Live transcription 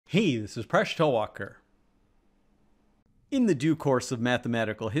Hey, this is Presh Talwalkar. In the due course of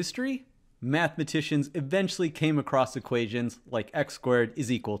mathematical history, mathematicians eventually came across equations like x squared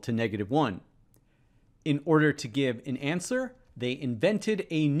is equal to -1. In order to give an answer, they invented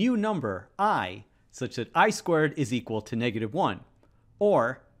a new number, I, such that I squared is equal to -1,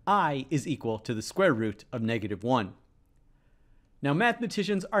 or I is equal to the square root of -1. Now,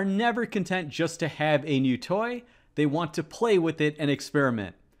 mathematicians are never content just to have a new toy. They want to play with it and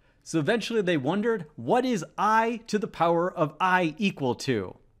experiment. So eventually they wondered, what is I to the power of I equal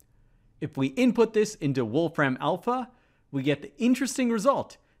to? If we input this into WolframAlpha, we get the interesting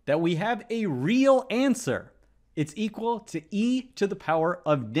result that we have a real answer. It's equal to e to the power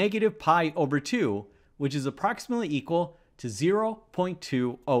of -pi/2, which is approximately equal to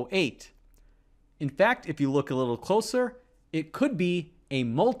 0.208. In fact, if you look a little closer, it could be a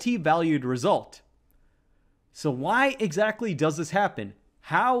multi-valued result. So why exactly does this happen?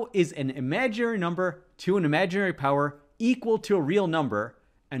 How is an imaginary number to an imaginary power equal to a real number?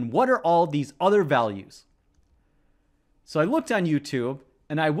 And what are all these other values? So I looked on YouTube,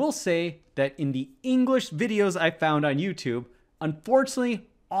 and I will say that in the English videos I found on YouTube, unfortunately,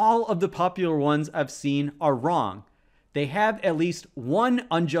 all of the popular ones I've seen are wrong. They have at least one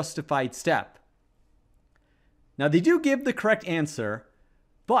unjustified step. Now, they do give the correct answer,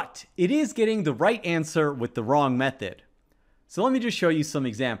 but it is getting the right answer with the wrong method. So let me just show you some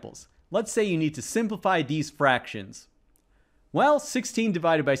examples. Let's say you need to simplify these fractions. Well, 16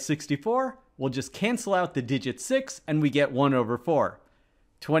 divided by 64, we'll just cancel out the digit 6 and we get 1/4.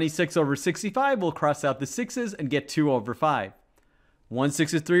 26 over 65, we'll cross out the 6's and get 2/5.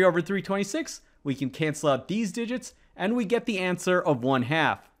 163 over 326, we can cancel out these digits and we get the answer of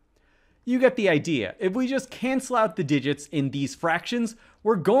 1/2. You get the idea. If we just cancel out the digits in these fractions,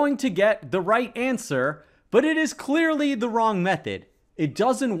 we're going to get the right answer, but it is clearly the wrong method. It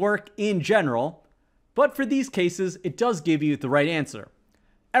doesn't work in general, but for these cases, it does give you the right answer.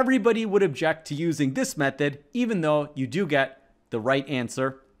 Everybody would object to using this method, even though you do get the right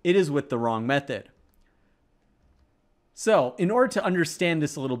answer. It is with the wrong method. So, in order to understand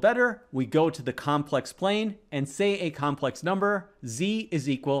this a little better, we go to the complex plane and say a complex number, z is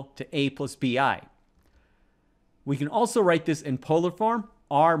equal to a plus bi. We can also write this in polar form,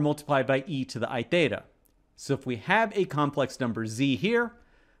 r multiplied by e to the I theta. So if we have a complex number z here,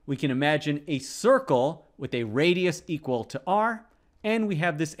 we can imagine a circle with a radius equal to r, and we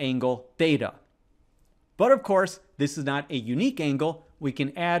have this angle theta. But of course, this is not a unique angle. We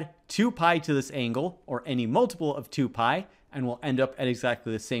can add 2 pi to this angle, or any multiple of 2 pi, and we'll end up at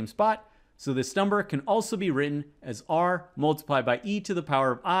exactly the same spot. So this number can also be written as r multiplied by e to the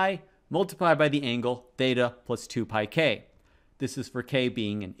power of I multiplied by the angle theta plus 2 pi k. This is for k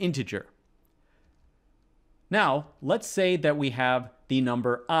being an integer. Now, let's say that we have the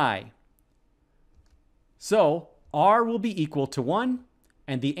number I. So r will be equal to 1,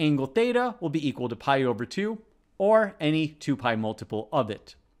 and the angle theta will be equal to pi/2, or any 2 pi multiple of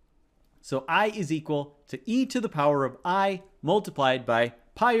it. So I is equal to e to the power of I multiplied by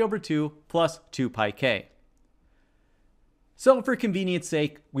pi/2 plus 2 pi k. So for convenience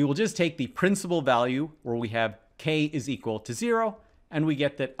sake, we will just take the principal value where we have k is equal to 0, and we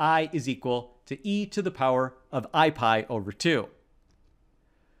get that I is equal to e to the power of I pi/2.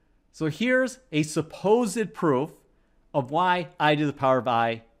 So here's a supposed proof of why I to the power of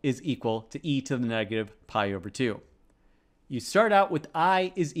I is equal to e to the negative pi/2. You start out with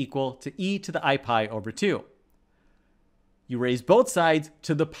I is equal to e to the I pi/2. You raise both sides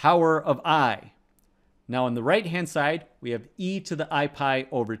to the power of I. Now on the right hand side, we have e to the I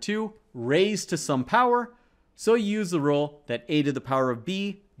pi/2 raised to some power. So you use the rule that a to the power of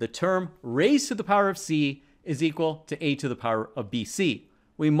b, the term raised to the power of c, is equal to a to the power of bc.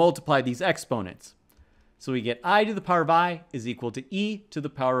 We multiply these exponents. So we get I to the power of I is equal to e to the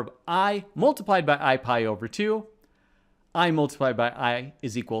power of I multiplied by I pi/2. I multiplied by I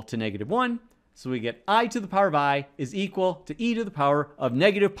is equal to -1. So we get I to the power of I is equal to e to the power of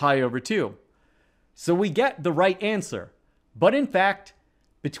 -pi/2. So we get the right answer. But in fact,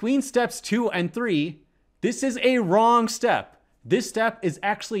 between steps 2 and 3, this is a wrong step. This step is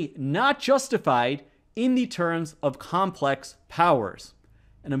actually not justified in the terms of complex powers.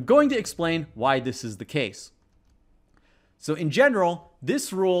 And I'm going to explain why this is the case. So in general,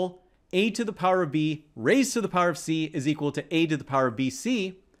 this rule, a to the power of b raised to the power of c is equal to a to the power of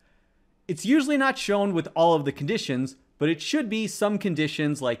bc, it's usually not shown with all of the conditions, but it should be some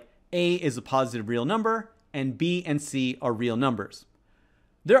conditions like a is a positive real number and b and c are real numbers.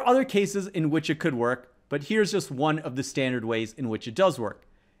 There are other cases in which it could work, but here's just one of the standard ways in which it does work.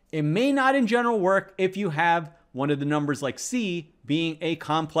 It may not in general work if you have one of the numbers like c being a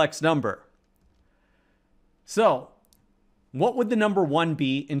complex number. So what would the number 1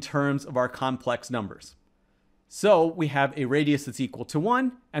 be in terms of our complex numbers? So we have a radius that's equal to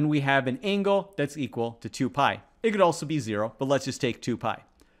 1, and we have an angle that's equal to 2 pi. It could also be 0, but let's just take 2 pi.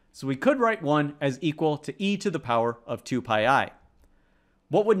 So we could write 1 as equal to e to the power of 2 pi I.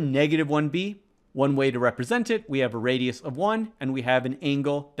 What would negative 1 be? One way to represent it, we have a radius of 1, and we have an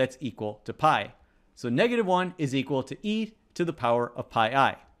angle that's equal to pi. So negative 1 is equal to e to the power of pi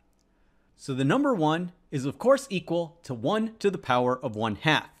I. So the number 1 is of course equal to 1 to the power of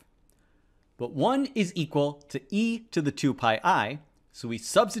 1/2. But 1 is equal to e to the 2 pi I, so we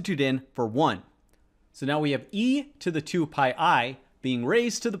substitute in for 1. So now we have e to the 2 pi I being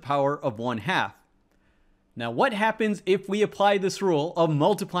raised to the power of 1/2. Now what happens if we apply this rule of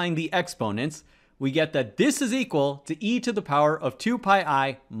multiplying the exponents? We get that this is equal to e to the power of 2 pi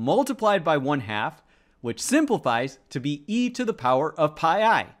I multiplied by 1/2, which simplifies to be e to the power of pi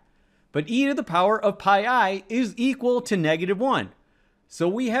I. But e to the power of pi I is equal to negative 1. So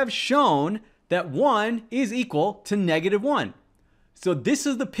we have shown that 1 is equal to negative 1. So this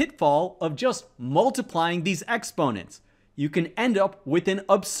is the pitfall of just multiplying these exponents. You can end up with an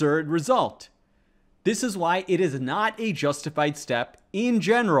absurd result. This is why it is not a justified step in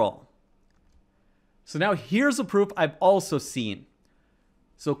general. So now here's a proof I've also seen.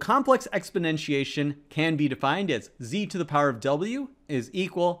 So complex exponentiation can be defined as z to the power of w is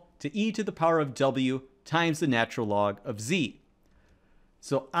equal to e to the power of w times the natural log of z.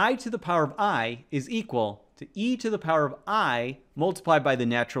 So I to the power of I is equal to e to the power of I multiplied by the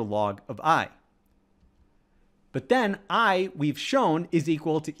natural log of I. But then I, we've shown, is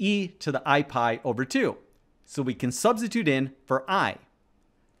equal to e to the I pi over 2. So we can substitute in for I.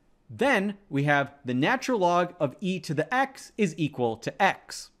 Then we have the natural log of e to the x is equal to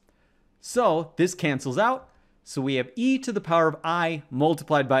x. So this cancels out. So we have e to the power of I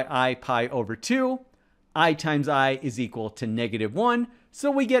multiplied by I pi over 2. I times I is equal to negative 1.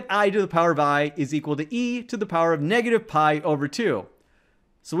 So we get I to the power of I is equal to e to the power of negative pi over 2.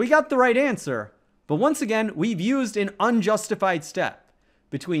 So we got the right answer. But once again, we've used an unjustified step.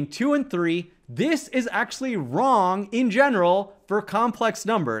 Between 2 and 3, this is actually wrong in general for complex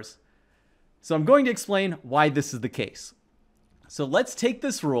numbers. So I'm going to explain why this is the case. So let's take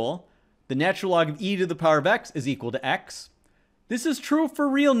this rule. The natural log of e to the power of x is equal to x. This is true for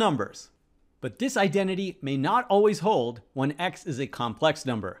real numbers. But this identity may not always hold when x is a complex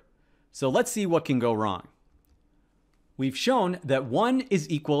number. So let's see what can go wrong. We've shown that 1 is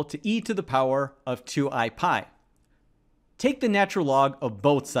equal to e to the power of 2i pi. Take the natural log of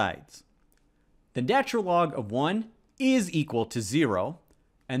both sides. The natural log of 1 is equal to 0.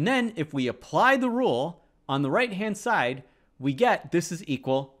 And then if we apply the rule on the right-hand side, we get this is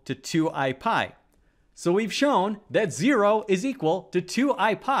equal to 2i pi. So we've shown that 0 is equal to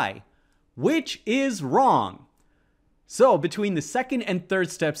 2i pi, which is wrong. So between the second and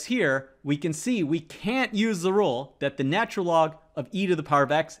third steps here, we can see we can't use the rule that the natural log of e to the power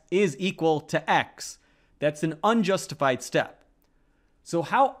of x is equal to x. That's an unjustified step. So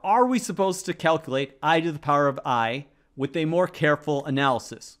how are we supposed to calculate I to the power of I with a more careful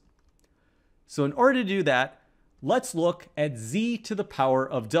analysis? So in order to do that, let's look at z to the power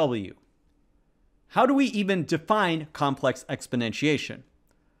of w. How do we even define complex exponentiation?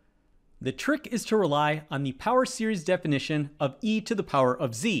 The trick is to rely on the power series definition of e to the power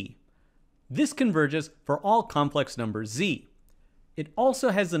of z. This converges for all complex numbers z. It also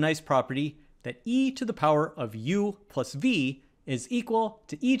has the nice property that e to the power of u plus v is equal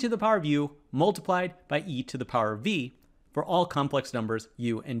to e to the power of u multiplied by e to the power of v for all complex numbers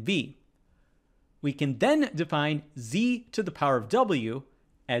u and v. We can then define z to the power of w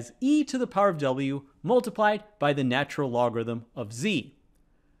as e to the power of w multiplied by the natural logarithm of z.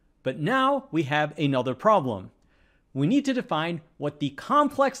 But now we have another problem. We need to define what the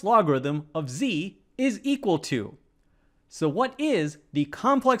complex logarithm of z is equal to. So what is the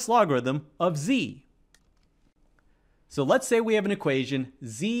complex logarithm of z? So let's say we have an equation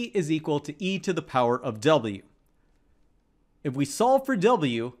z is equal to e to the power of w. If we solve for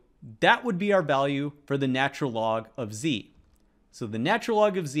w, that would be our value for the natural log of z. So the natural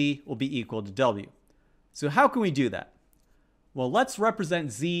log of z will be equal to w. So how can we do that? Well, let's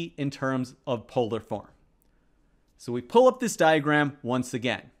represent z in terms of polar form. So we pull up this diagram once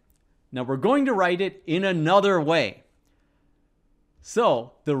again. Now we're going to write it in another way.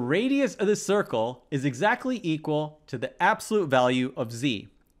 So the radius of the circle is exactly equal to the absolute value of z,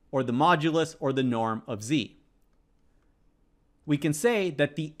 or the modulus or the norm of z. We can say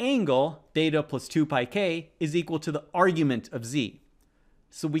that the angle, theta plus 2 pi k, is equal to the argument of z.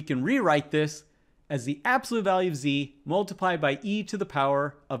 So we can rewrite this as the absolute value of z multiplied by e to the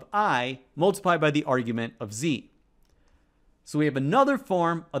power of I multiplied by the argument of z. So we have another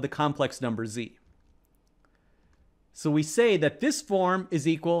form of the complex number z. So we say that this form is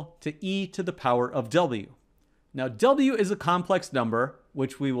equal to e to the power of w. Now w is a complex number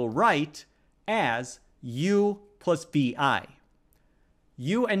which we will write as u plus vi.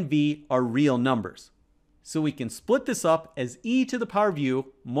 U and v are real numbers. So we can split this up as e to the power of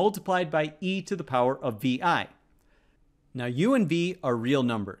u multiplied by e to the power of vi. Now u and v are real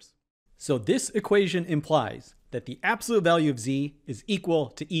numbers. So this equation implies that the absolute value of z is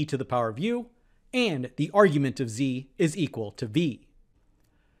equal to e to the power of u, and the argument of z is equal to v.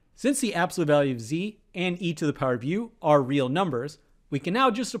 Since the absolute value of z and e to the power of u are real numbers, we can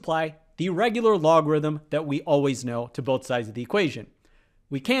now just apply the regular logarithm that we always know to both sides of the equation.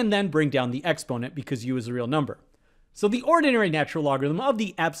 We can then bring down the exponent because u is a real number. So the ordinary natural logarithm of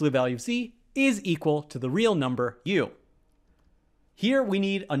the absolute value of z is equal to the real number u. Here we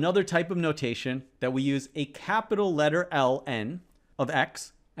need another type of notation that we use a capital letter ln of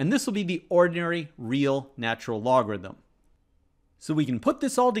x, and this will be the ordinary real natural logarithm. So we can put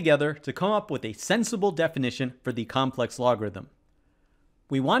this all together to come up with a sensible definition for the complex logarithm.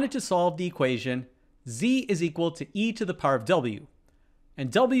 We wanted to solve the equation z is equal to e to the power of w,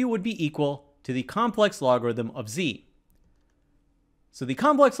 and w would be equal to the complex logarithm of z. So the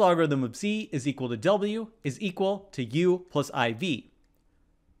complex logarithm of z is equal to w is equal to u plus iv.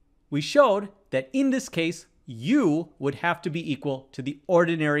 We showed that in this case, u would have to be equal to the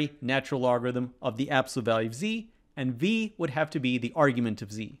ordinary natural logarithm of the absolute value of z, and v would have to be the argument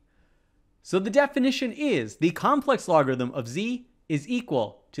of z. So the definition is the complex logarithm of z is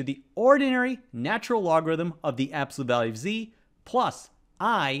equal to the ordinary natural logarithm of the absolute value of z plus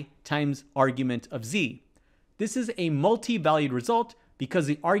I times argument of z. This is a multi-valued result because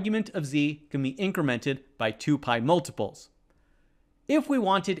the argument of z can be incremented by 2 pi multiples. If we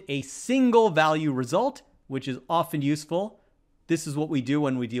wanted a single value result, which is often useful, this is what we do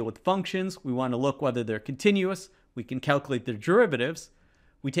when we deal with functions. We want to look whether they're continuous. We can calculate their derivatives.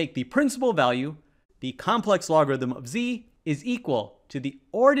 We take the principal value. The complex logarithm of z is equal to the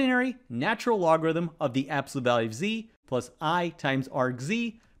ordinary natural logarithm of the absolute value of z plus I times arg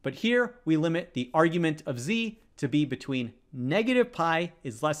z, but here we limit the argument of z to be between negative pi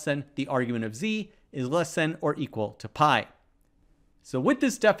is less than the argument of z is less than or equal to pi. So with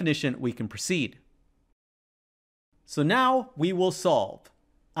this definition, we can proceed. So now we will solve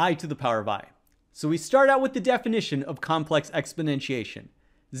I to the power of I. So we start out with the definition of complex exponentiation.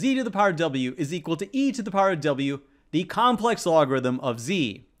 Z to the power of w is equal to e to the power of w, the complex logarithm of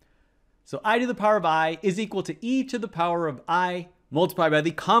z. So I to the power of I is equal to e to the power of I multiplied by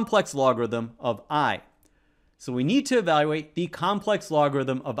the complex logarithm of I. So we need to evaluate the complex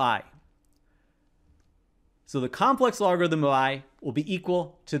logarithm of I. So the complex logarithm of I will be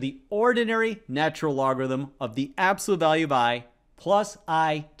equal to the ordinary natural logarithm of the absolute value of I plus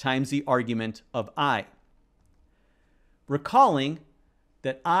I times the argument of I. Recalling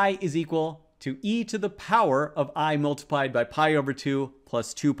that I is equal to e to the power of I multiplied by pi over 2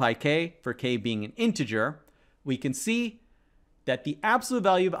 plus 2 pi k, for k being an integer, we can see that the absolute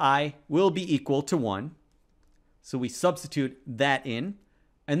value of I will be equal to 1. So we substitute that in,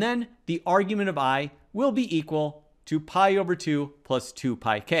 and then the argument of I will be equal to pi over 2 plus 2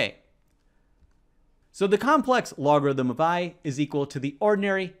 pi k. So the complex logarithm of I is equal to the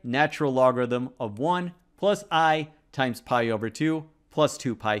ordinary natural logarithm of 1 plus I times pi over 2 plus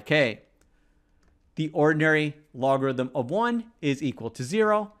 2 pi k. The ordinary logarithm of 1 is equal to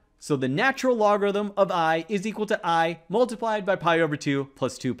 0, so the natural logarithm of I is equal to I multiplied by pi over 2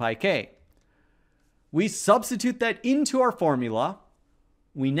 plus 2 pi k. We substitute that into our formula.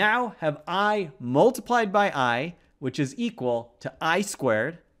 We now have I multiplied by I, which is equal to I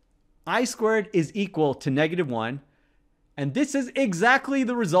squared. I squared is equal to -1, and this is exactly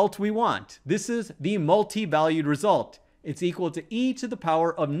the result we want. This is the multi-valued result. It's equal to e to the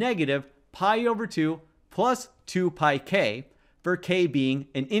power of negative pi over 2 plus 2 pi k, for k being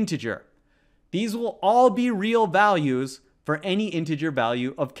an integer. These will all be real values for any integer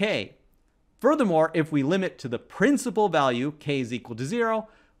value of k. Furthermore, if we limit to the principal value, k is equal to 0,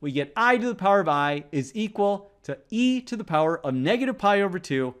 we get I to the power of I is equal to e to the power of negative pi over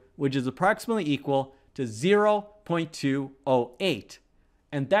 2, which is approximately equal to 0.208.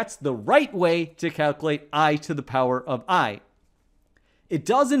 And that's the right way to calculate I to the power of I. It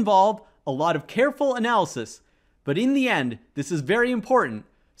does involve a lot of careful analysis, but in the end, this is very important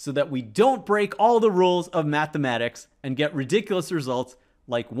so that we don't break all the rules of mathematics and get ridiculous results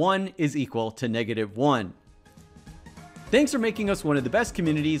like 1 is equal to -1. Thanks for making us one of the best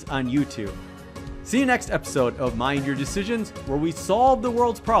communities on YouTube. See you next episode of Mind Your Decisions, where we solve the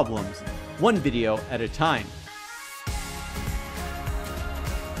world's problems, one video at a time.